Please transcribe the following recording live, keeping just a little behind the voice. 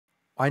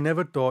I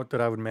never thought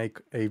that I would make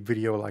a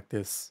video like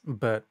this,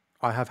 but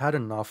I have had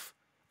enough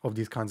of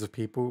these kinds of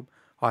people.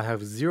 I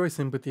have zero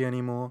sympathy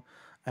anymore,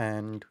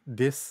 and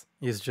this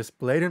is just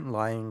blatant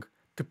lying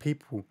to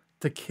people,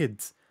 to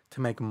kids,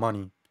 to make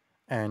money.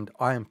 And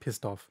I am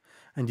pissed off,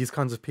 and these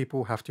kinds of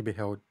people have to be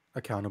held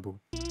accountable.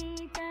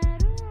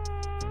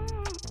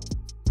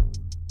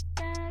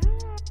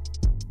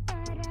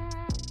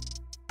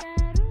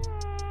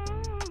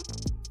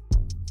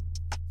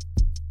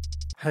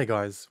 Hey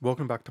guys,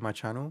 welcome back to my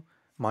channel.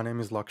 My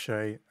name is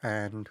Lakshay,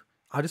 and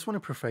I just want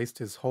to preface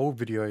this whole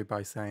video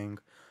by saying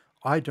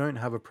I don't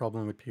have a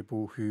problem with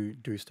people who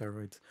do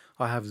steroids.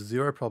 I have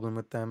zero problem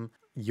with them.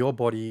 Your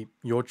body,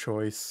 your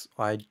choice.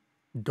 I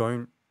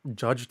don't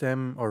judge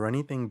them or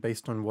anything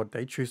based on what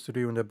they choose to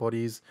do in their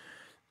bodies.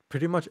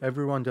 Pretty much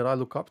everyone that I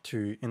look up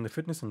to in the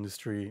fitness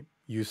industry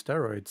use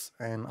steroids,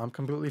 and I'm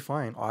completely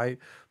fine. I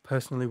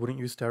personally wouldn't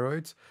use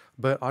steroids,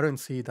 but I don't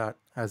see that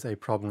as a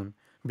problem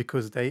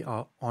because they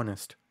are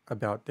honest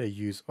about their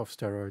use of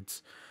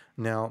steroids.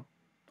 Now,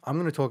 I'm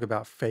going to talk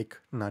about fake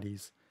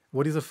natties.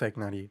 What is a fake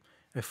natty?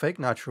 A fake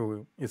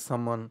natural is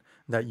someone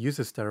that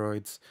uses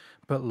steroids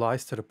but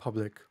lies to the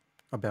public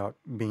about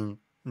being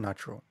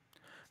natural.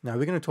 Now,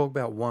 we're going to talk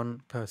about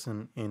one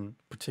person in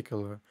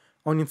particular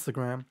on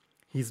Instagram.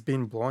 He's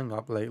been blowing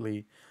up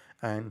lately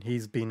and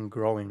he's been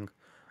growing.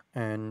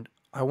 And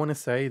I want to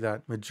say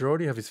that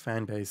majority of his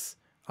fan base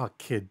are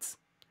kids.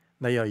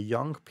 They are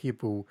young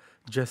people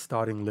just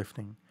starting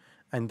lifting.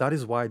 And that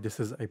is why this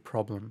is a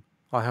problem.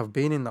 I have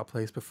been in that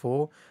place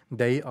before.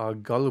 They are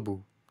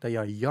gullible. They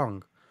are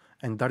young.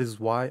 And that is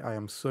why I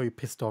am so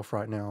pissed off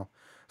right now.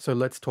 So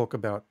let's talk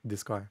about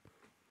this guy.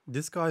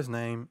 This guy's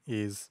name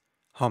is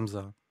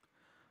Hamza.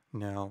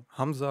 Now,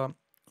 Hamza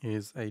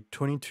is a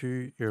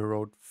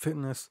 22-year-old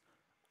fitness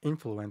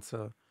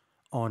influencer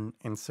on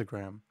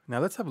Instagram. Now,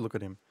 let's have a look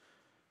at him.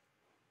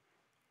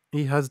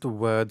 He has the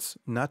words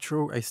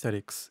natural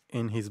aesthetics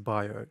in his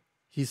bio.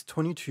 He's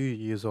 22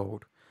 years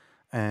old,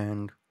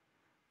 and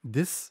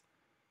this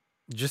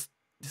this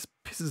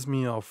pisses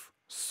me off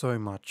so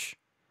much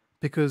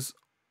because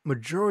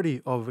majority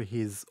of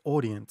his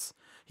audience,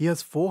 he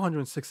has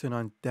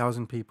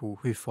 469,000 people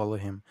who follow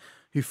him,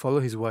 who follow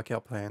his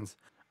workout plans.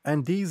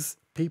 And these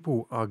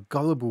people are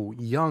gullible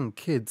young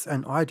kids,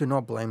 and I do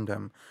not blame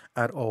them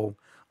at all.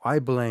 I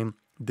blame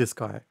this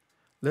guy.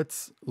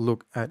 Let's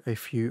look at a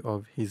few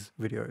of his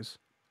videos.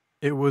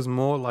 It was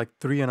more like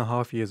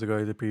 3.5 years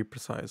ago, to be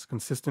precise.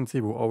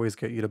 Consistency will always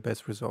get you the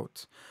best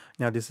results.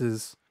 Now, this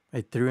is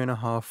a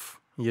 3.5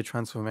 year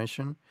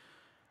transformation,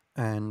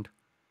 and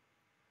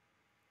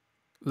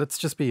let's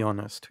just be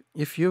honest.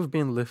 If you've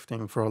been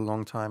lifting for a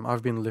long time,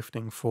 I've been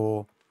lifting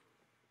for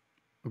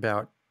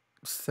about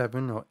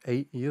 7 or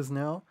 8 years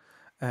now.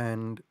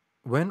 And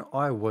when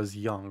I was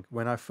young,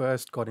 when I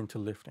first got into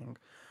lifting,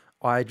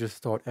 I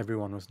just thought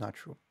everyone was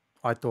natural.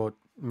 I thought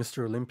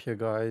Mr. Olympia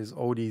guys,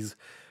 all these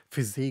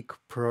physique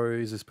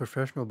pros, these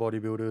professional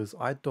bodybuilders,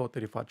 I thought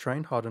that if I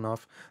trained hard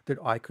enough, that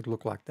I could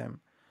look like them.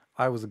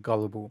 I was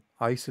gullible.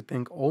 I used to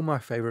think all my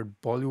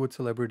favorite Bollywood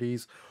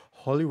celebrities,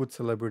 Hollywood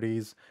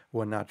celebrities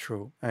were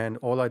natural. And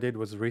all I did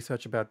was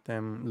research about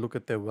them, look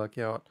at their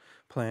workout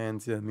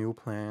plans, their meal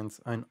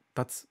plans, and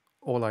that's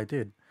all I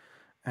did.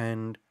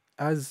 And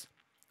as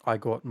I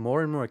got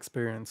more and more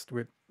experienced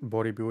with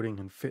bodybuilding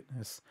and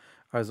fitness,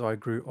 as I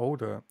grew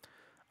older,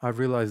 I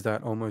realized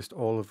that almost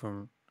all of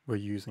them were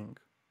using.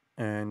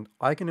 And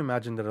I can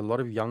imagine that a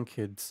lot of young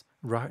kids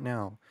right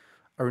now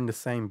are in the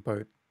same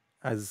boat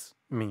as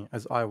me,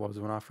 as I was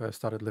when I first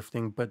started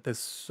lifting. But there's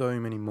so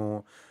many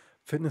more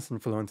fitness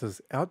influencers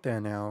out there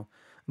now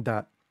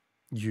that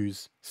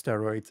use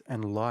steroids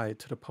and lie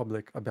to the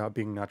public about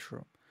being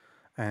natural.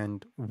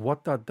 And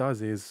what that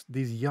does is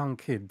these young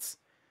kids,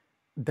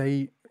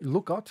 they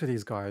look up to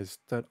these guys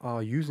that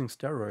are using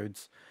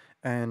steroids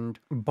and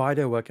buy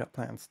their workout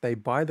plans. They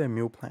buy their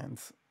meal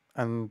plans,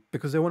 and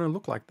because they want to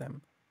look like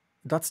them.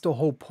 That's the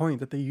whole point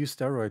that they use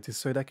steroids, is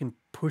so they can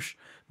push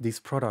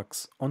these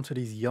products onto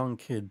these young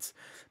kids.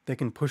 They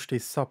can push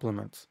these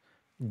supplements.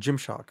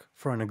 Gymshark,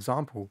 for an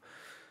example,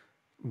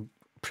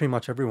 pretty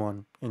much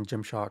everyone in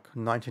Gymshark,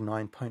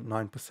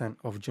 99.9%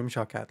 of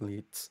Gymshark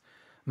athletes,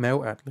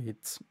 male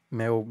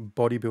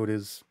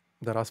bodybuilders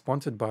that are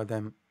sponsored by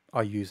them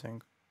are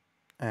using.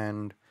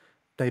 And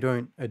they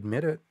don't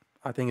admit it.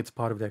 I think it's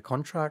part of their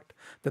contract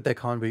that they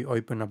can't be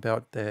open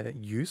about their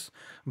use,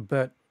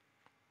 but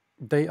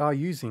they are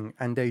using,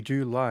 and they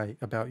do lie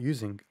about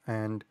using.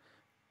 And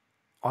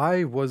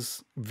I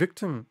was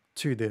victim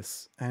to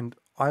this, and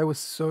I was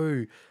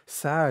so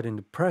sad and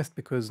depressed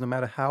because no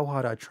matter how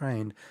hard I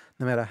trained,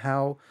 no matter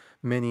how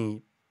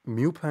many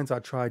meal plans I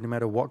tried, no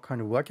matter what kind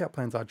of workout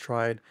plans I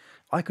tried,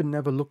 I could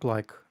never look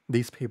like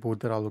these people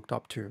that I looked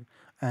up to.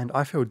 And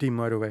I felt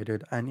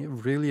demotivated, and it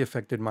really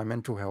affected my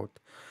mental health.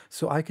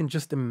 So I can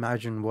just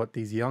imagine what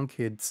these young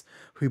kids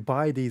who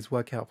buy these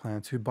workout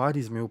plans, who buy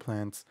these meal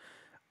plans,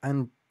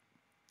 and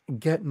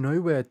get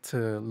nowhere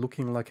to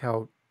looking like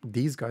how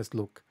these guys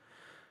look.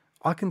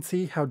 I can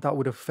see how that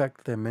would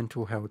affect their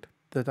mental health.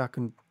 That I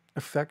can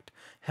affect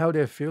how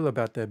they feel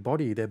about their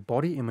body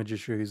image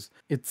issues.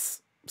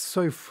 It's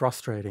so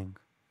frustrating.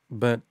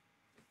 But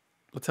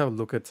let's have a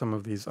look at some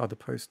of these other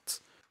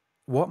posts.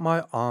 What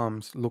my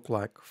arms look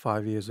like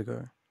 5 years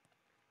ago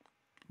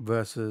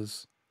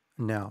versus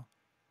now.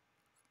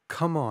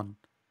 Come on.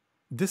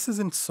 This is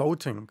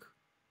insulting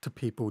to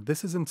people.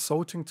 This is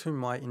insulting to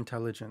my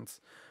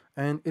intelligence.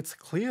 And it's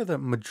clear that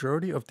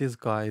majority of this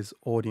guy's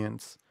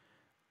audience,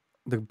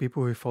 the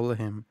people who follow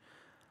him,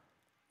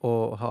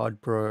 or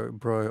hard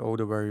bro, all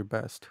the very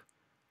best.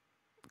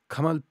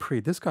 Kamal Pre,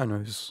 this guy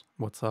knows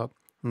what's up.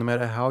 No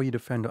matter how you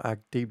defend or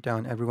act, deep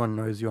down, everyone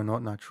knows you're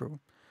not natural.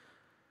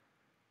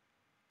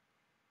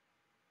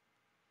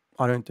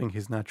 I don't think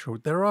he's natural.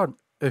 There are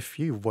a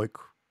few woke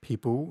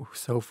people,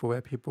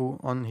 self-aware people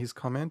on his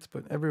comments,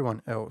 but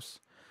everyone else.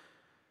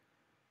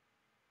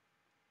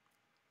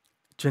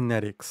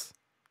 Genetics.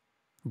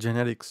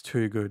 Genetics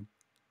too good.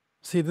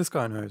 See, this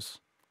guy knows.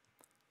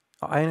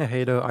 I ain't a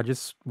hater, I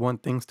just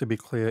want things to be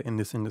clear in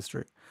this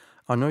industry.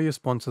 I know your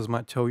sponsors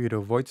might tell you to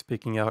avoid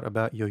speaking out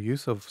about your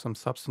use of some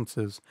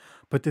substances,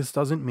 but this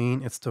doesn't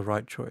mean it's the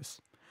right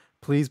choice.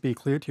 Please be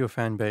clear to your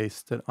fan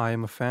base that I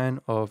am a fan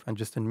of and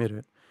just admit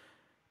it.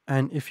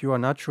 And if you are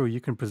natural,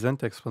 you can present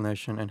the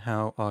explanation and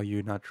how are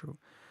you natural.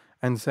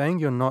 And saying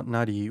you're not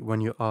natty when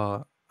you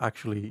are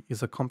actually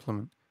is a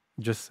compliment.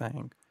 Just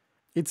saying.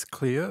 It's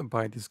clear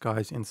by this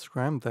guy's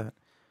Instagram that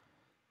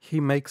he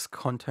makes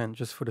content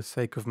just for the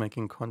sake of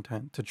making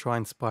content to try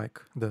and spike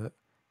the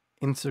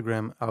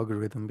Instagram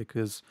algorithm,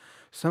 because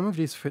some of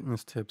these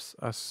fitness tips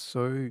are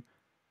so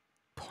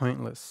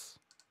pointless.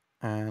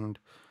 And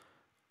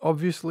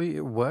obviously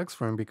it works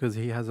for him because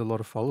he has a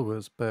lot of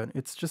followers, but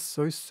it's just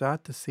so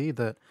sad to see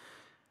that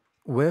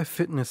where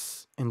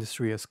fitness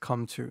industry has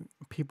come to,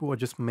 people are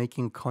just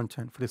making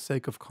content for the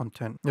sake of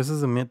content. This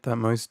is a myth that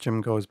most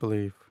gym goers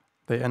believe.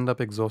 They end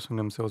up exhausting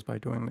themselves by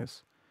doing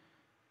this.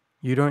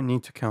 You don't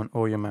need to count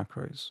all your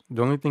macros.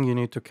 The only thing you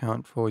need to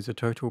count for is your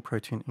total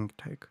protein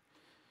intake.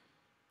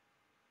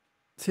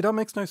 See, that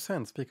makes no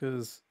sense,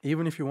 because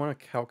even if you want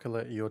to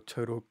calculate your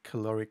total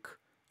caloric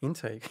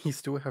intake, you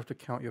still have to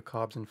count your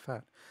carbs and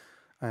fat.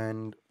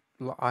 And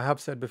I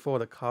have said before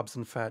that carbs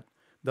and fat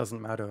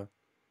doesn't matter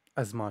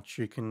as much.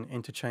 You can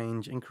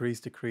interchange, increase,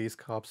 decrease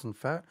carbs and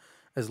fat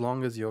as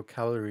long as your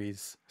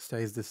calories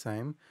stays the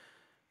same.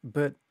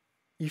 But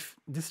if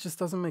this just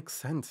doesn't make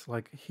sense,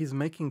 like he's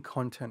making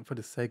content for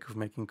the sake of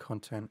making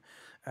content,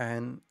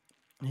 and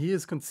he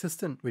is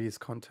consistent with his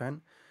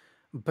content,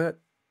 but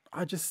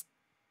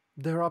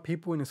there are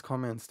people in his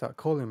comments that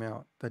call him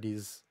out that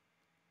he's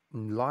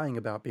lying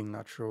about being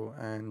natural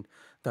and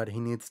that he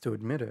needs to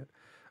admit it.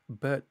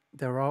 But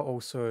there are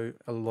also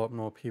a lot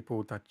more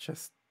people that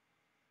just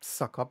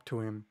suck up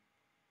to him,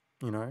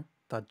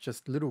 that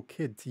just little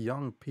kids,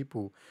 young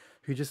people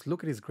who just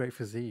look at his great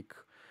physique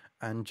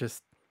and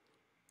just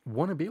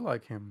want to be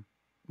like him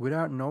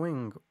without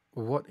knowing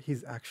what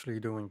he's actually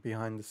doing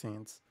behind the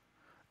scenes.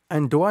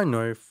 And do I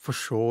know for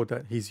sure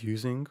that he's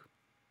using?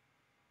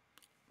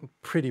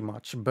 Pretty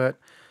much, but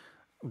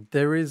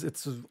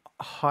it's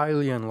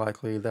highly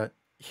unlikely that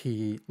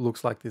he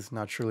looks like this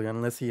naturally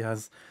unless he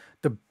has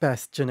the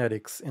best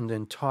genetics in the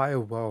entire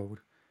world.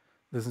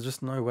 There's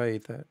just no way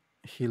that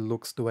he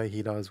looks the way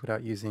he does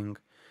without using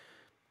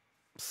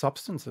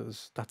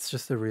substances. That's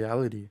just the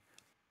reality.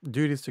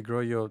 Do this to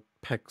grow your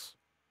pecs.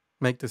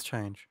 Make this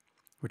change.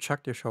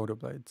 Retract your shoulder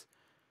blades.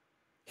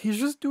 He's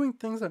just doing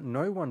things that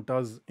no one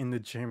does in the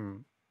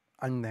gym.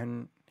 And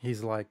then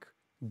he's like,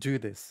 do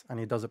this. And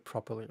he does it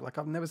properly. Like,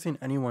 I've never seen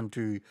anyone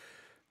do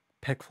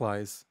pec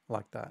flies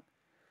like that.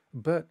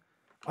 But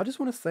I just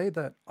want to say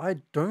that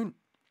I'm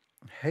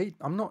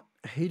not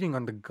hating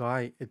on the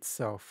guy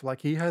itself.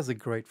 Like, he has a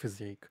great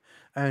physique.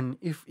 And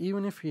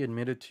even if he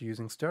admitted to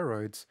using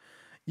steroids,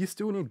 you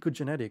still need good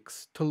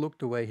genetics to look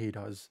the way he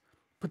does.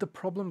 But the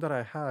problem that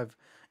I have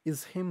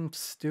is him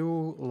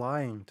still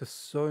lying to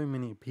so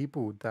many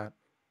people that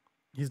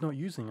he's not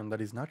using and that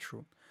he's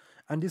natural.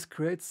 And this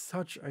creates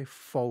such a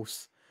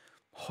false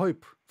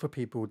hope for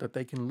people that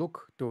they can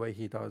look the way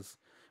he does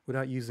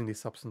without using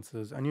these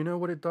substances. And you know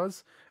what it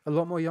does? A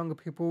lot more younger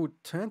people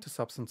turn to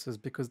substances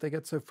because they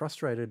get so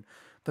frustrated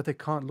that they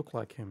can't look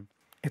like him.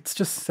 It's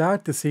just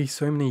sad to see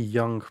so many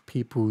young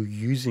people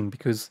using,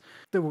 because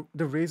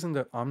the reason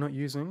that I'm not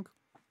using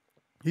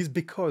is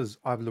because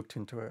I've looked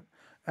into it.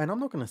 And I'm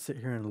not going to sit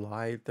here and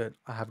lie that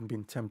I haven't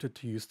been tempted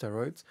to use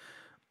steroids.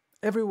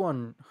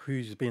 Everyone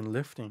who's been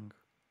lifting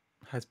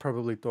has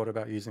probably thought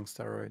about using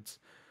steroids,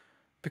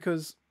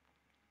 because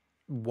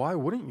why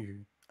wouldn't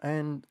you?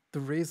 And the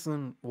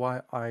reason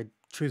why I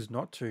choose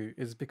not to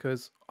is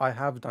because I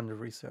have done the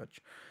research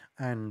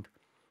and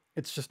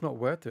it's just not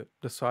worth it.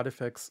 The side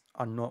effects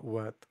are not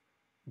worth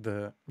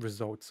the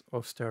results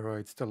of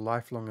steroids, the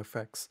lifelong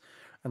effects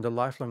and the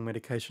lifelong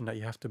medication that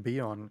you have to be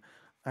on.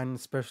 And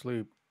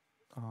especially,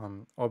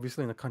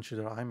 obviously in the country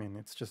that I'm in,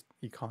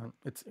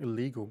 it's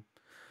illegal.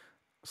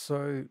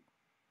 So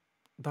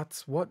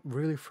that's what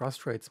really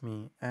frustrates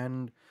me.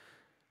 And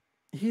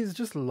he's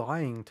just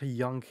lying to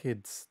young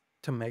kids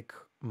to make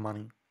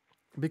money.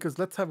 Because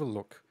let's have a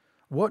look.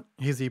 What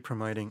is he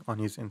promoting on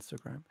his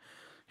Instagram?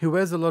 He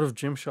wears a lot of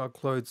Gymshark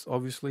clothes.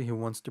 Obviously, he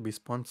wants to be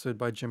sponsored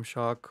by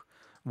Gymshark.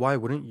 Why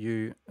wouldn't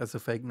you, as a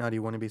fake nutty,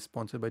 want to be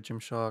sponsored by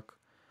Gymshark?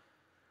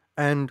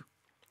 And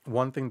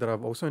one thing that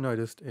I've also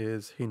noticed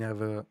is he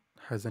never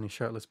has any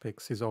shirtless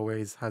pics. He's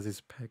always has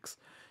his pecs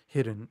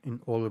hidden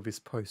in all of his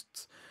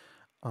posts.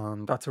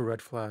 That's a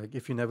red flag.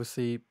 If you never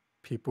see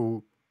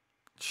people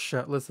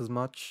shirtless as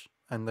much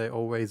and they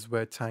always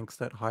wear tanks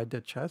that hide their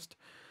chest,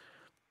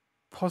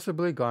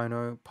 possibly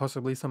gyno,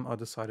 possibly some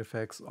other side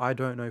effects. I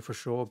don't know for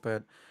sure,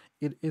 but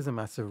it is a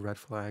massive red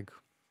flag.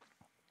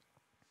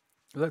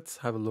 Let's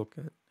have a look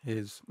at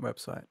his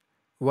website.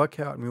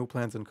 Workout, meal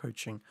plans, and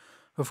coaching.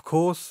 Of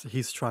course,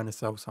 he's trying to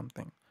sell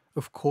something.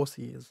 Of course,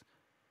 he is.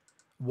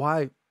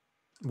 Why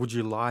would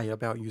you lie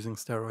about using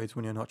steroids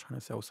when you're not trying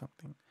to sell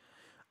something?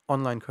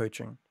 Online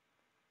coaching.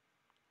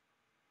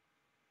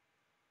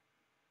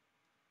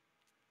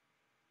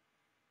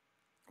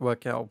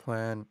 Workout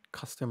plan,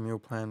 custom meal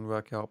plan,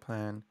 workout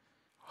plan,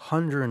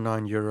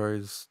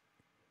 €109.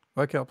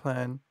 Workout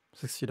plan,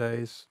 60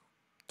 days,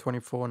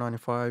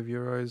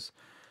 €24.95,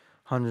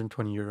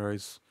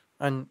 €120.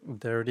 And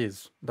there it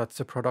is. That's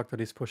the product that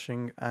he's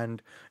pushing.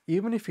 And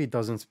even if he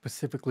doesn't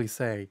specifically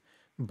say,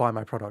 buy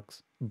my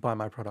products, buy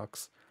my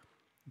products,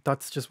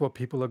 that's just what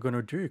people are going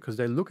to do because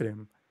they look at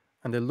him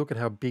and they look at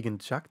how big and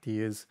jacked he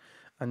is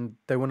and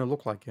they want to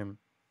look like him.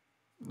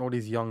 All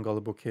these young,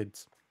 gullible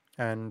kids.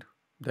 And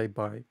they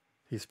buy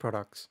his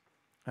products.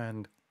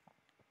 And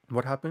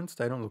what happens?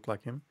 They don't look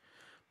like him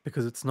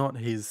because it's not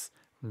his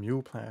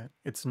meal plan.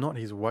 It's not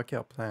his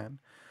workout plan.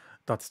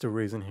 That's the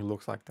reason he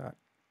looks like that.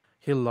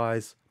 He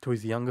lies to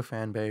his younger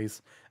fan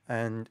base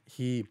and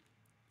he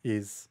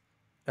is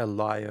a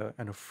liar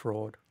and a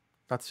fraud.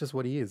 That's just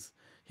what he is.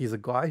 He's a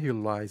guy who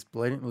lies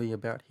blatantly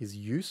about his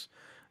use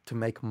to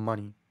make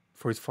money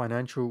for his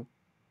financial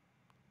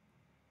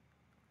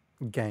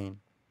gain.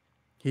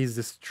 He's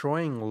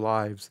destroying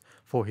lives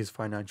for his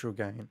financial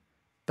gain.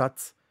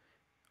 That's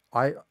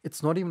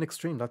it's not even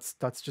extreme.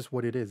 That's just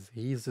what it is.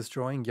 He's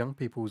destroying young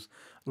people's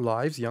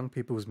lives, young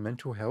people's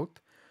mental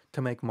health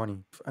to make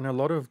money. And a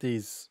lot of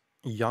these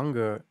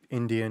younger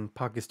Indian,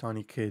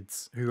 Pakistani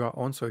kids who are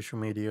on social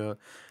media,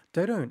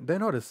 they're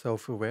not as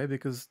self-aware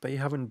because they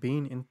haven't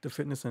been in the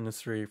fitness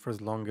industry for as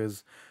long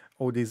as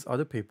all these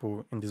other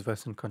people in these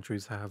Western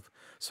countries have.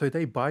 So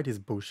they buy this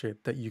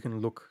bullshit that you can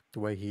look the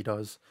way he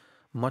does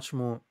much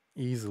more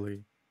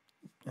easily.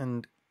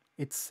 And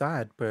it's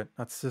sad, but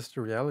that's just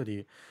the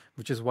reality,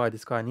 which is why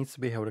this guy needs to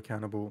be held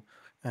accountable.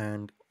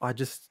 And I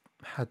just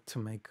had to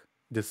make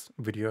this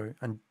video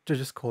and to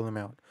just call him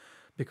out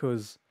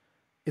because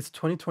it's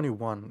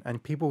 2021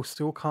 and people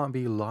still can't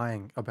be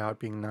lying about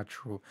being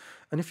natural.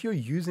 And if you're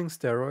using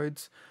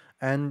steroids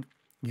and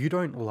you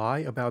don't lie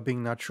about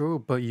being natural,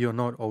 but you're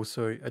not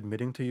also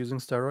admitting to using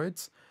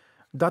steroids,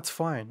 that's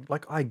fine.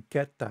 Like, I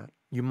get that.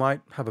 You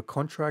might have a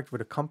contract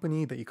with a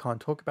company that you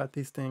can't talk about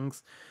these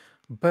things,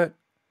 but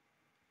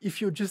if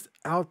you're just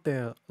out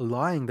there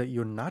lying that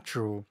you're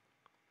natural,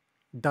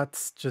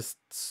 that's just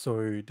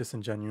so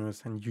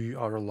disingenuous and you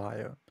are a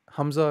liar.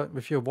 Hamza,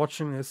 if you're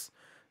watching this,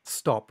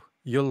 stop.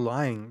 You're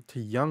lying to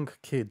young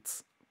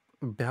kids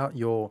about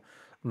your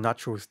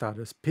natural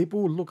status.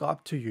 People look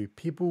up to you.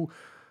 People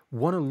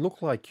want to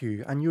look like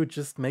you and you're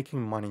just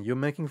making money. You're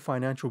making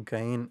financial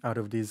gain out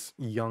of these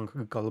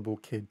young, gullible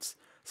kids.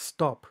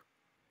 Stop.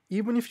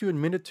 Even if you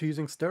admitted to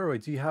using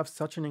steroids, you have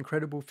such an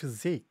incredible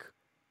physique.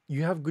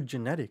 You have good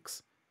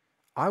genetics.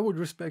 I would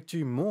respect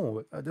you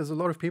more. There's a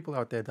lot of people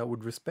out there that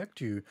would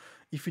respect you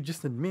if you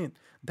just admit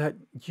that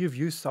you've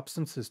used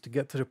substances to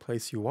get to the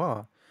place you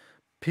are.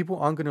 People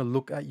aren't going to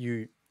look at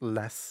you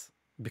less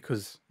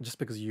because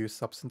you use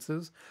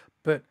substances,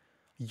 but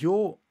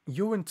you're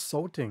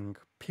insulting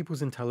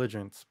people's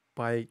intelligence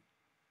by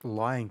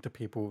lying to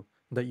people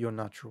that you're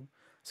natural.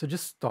 So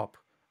just stop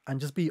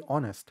and just be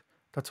honest.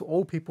 That's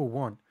all people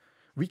want.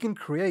 We can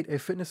create a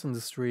fitness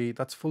industry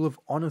that's full of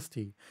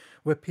honesty,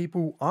 where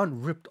people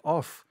aren't ripped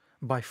off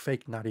by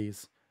fake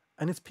natties.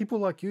 And it's people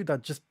like you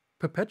that just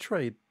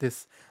perpetuate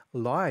this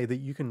lie that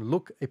you can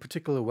look a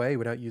particular way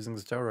without using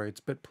steroids,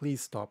 but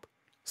please stop.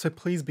 So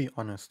please be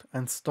honest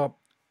and stop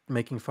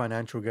making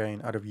financial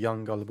gain out of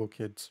young, gullible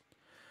kids.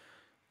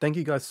 Thank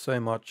you guys so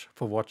much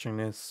for watching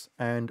this.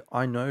 And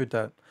I know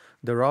that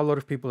there are a lot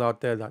of people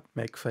out there that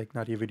make fake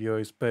natty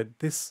videos, but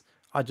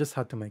I just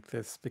had to make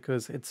this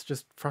because it's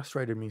just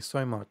frustrated me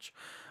so much.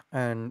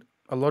 And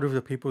a lot of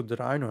the people that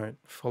I know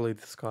follow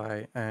this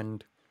guy,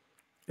 and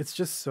it's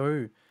just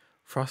so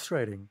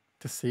frustrating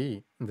to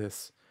see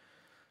this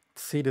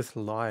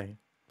lie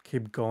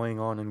keep going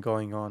on and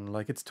going on.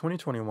 Like, it's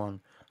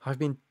 2021. I've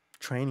been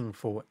training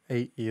for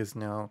 8 years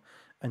now,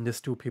 and there's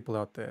still people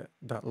out there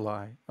that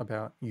lie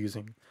about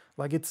using.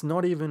 Like, it's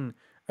not even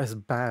as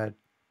bad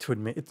to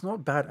admit. It's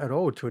not bad at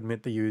all to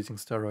admit that you're using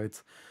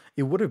steroids.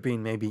 It would have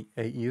been maybe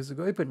 8 years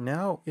ago, but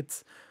now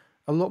it's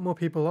a lot more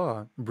people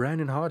are.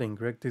 Brandon Harding,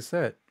 Greg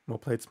Doucette, More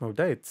Plates, More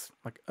Dates.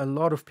 Like, a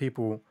lot of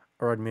people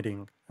are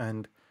admitting,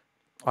 and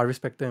I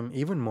respect them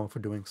even more for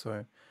doing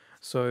so.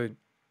 So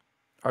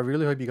I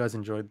really hope you guys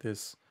enjoyed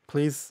this.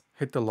 please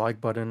hit the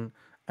like button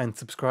and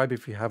subscribe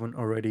if you haven't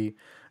already.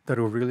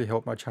 That'll really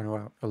help my channel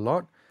out a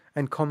lot.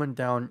 And comment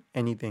down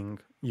anything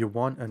you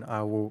want and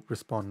I will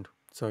respond.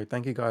 So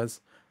thank you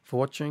guys for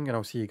watching, and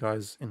I'll see you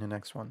guys in the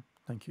next one.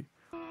 Thank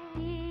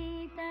you.